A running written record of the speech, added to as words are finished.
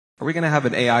Are we going to have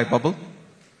an AI bubble?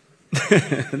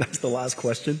 That's the last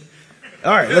question.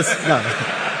 All right, no.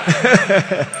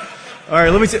 All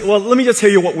right, let me just tell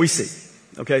you what we see.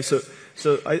 Okay, so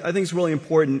I think it's really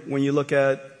important when you look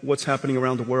at what's happening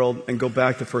around the world and go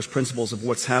back to first principles of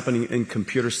what's happening in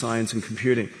computer science and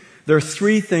computing. There are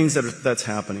three things that's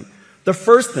happening. The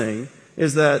first thing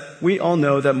is that we all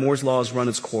know that Moore's law has run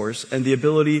its course, and the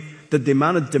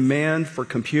amount of demand for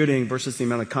computing versus the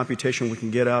amount of computation we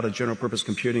can get out of general purpose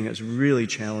computing is really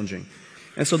challenging.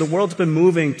 And so the world's been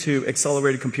moving to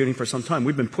accelerated computing for some time.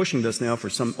 We've been pushing this now for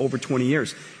over 20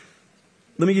 years.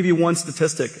 Let me give you one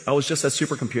statistic. I was just at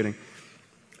supercomputing.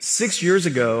 6 years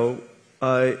ago,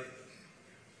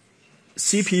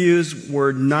 CPUs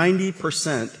were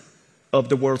 90% of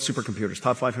the world's supercomputers,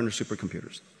 top 500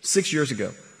 supercomputers. 6 years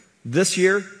ago. This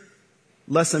year,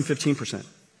 less than 15%.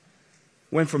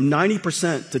 Went from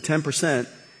 90% to 10%,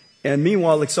 and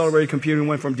meanwhile, accelerated computing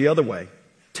went from the other way,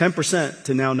 10%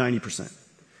 to now 90%.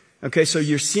 Okay, so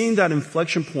you're seeing that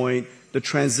inflection point, the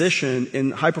transition in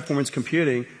high-performance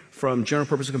computing from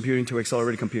general-purpose computing to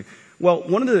accelerated computing. Well,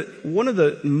 one of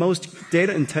the most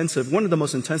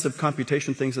intensive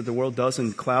computation things that the world does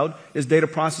in cloud is data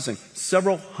processing.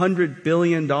 Several $100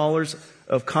 billion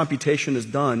of computation is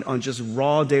done on just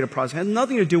raw data processing. It has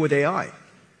nothing to do with AI.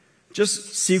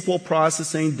 Just SQL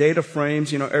processing, data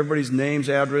frames, everybody's names,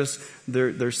 address,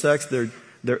 their sex, their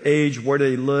age, where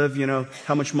they live,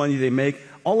 how much money they make.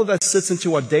 All of that sits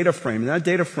into a data frame, and that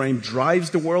data frame drives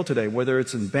the world today, whether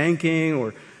it's in banking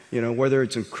or whether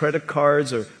it's in credit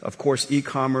cards or, of course,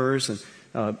 e-commerce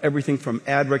and everything from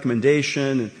ad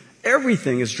recommendation. And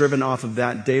everything is driven off of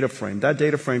that data frame. That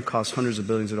data frame costs hundreds of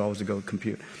billions of dollars to go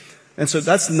compute. And so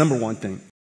that's the number one thing.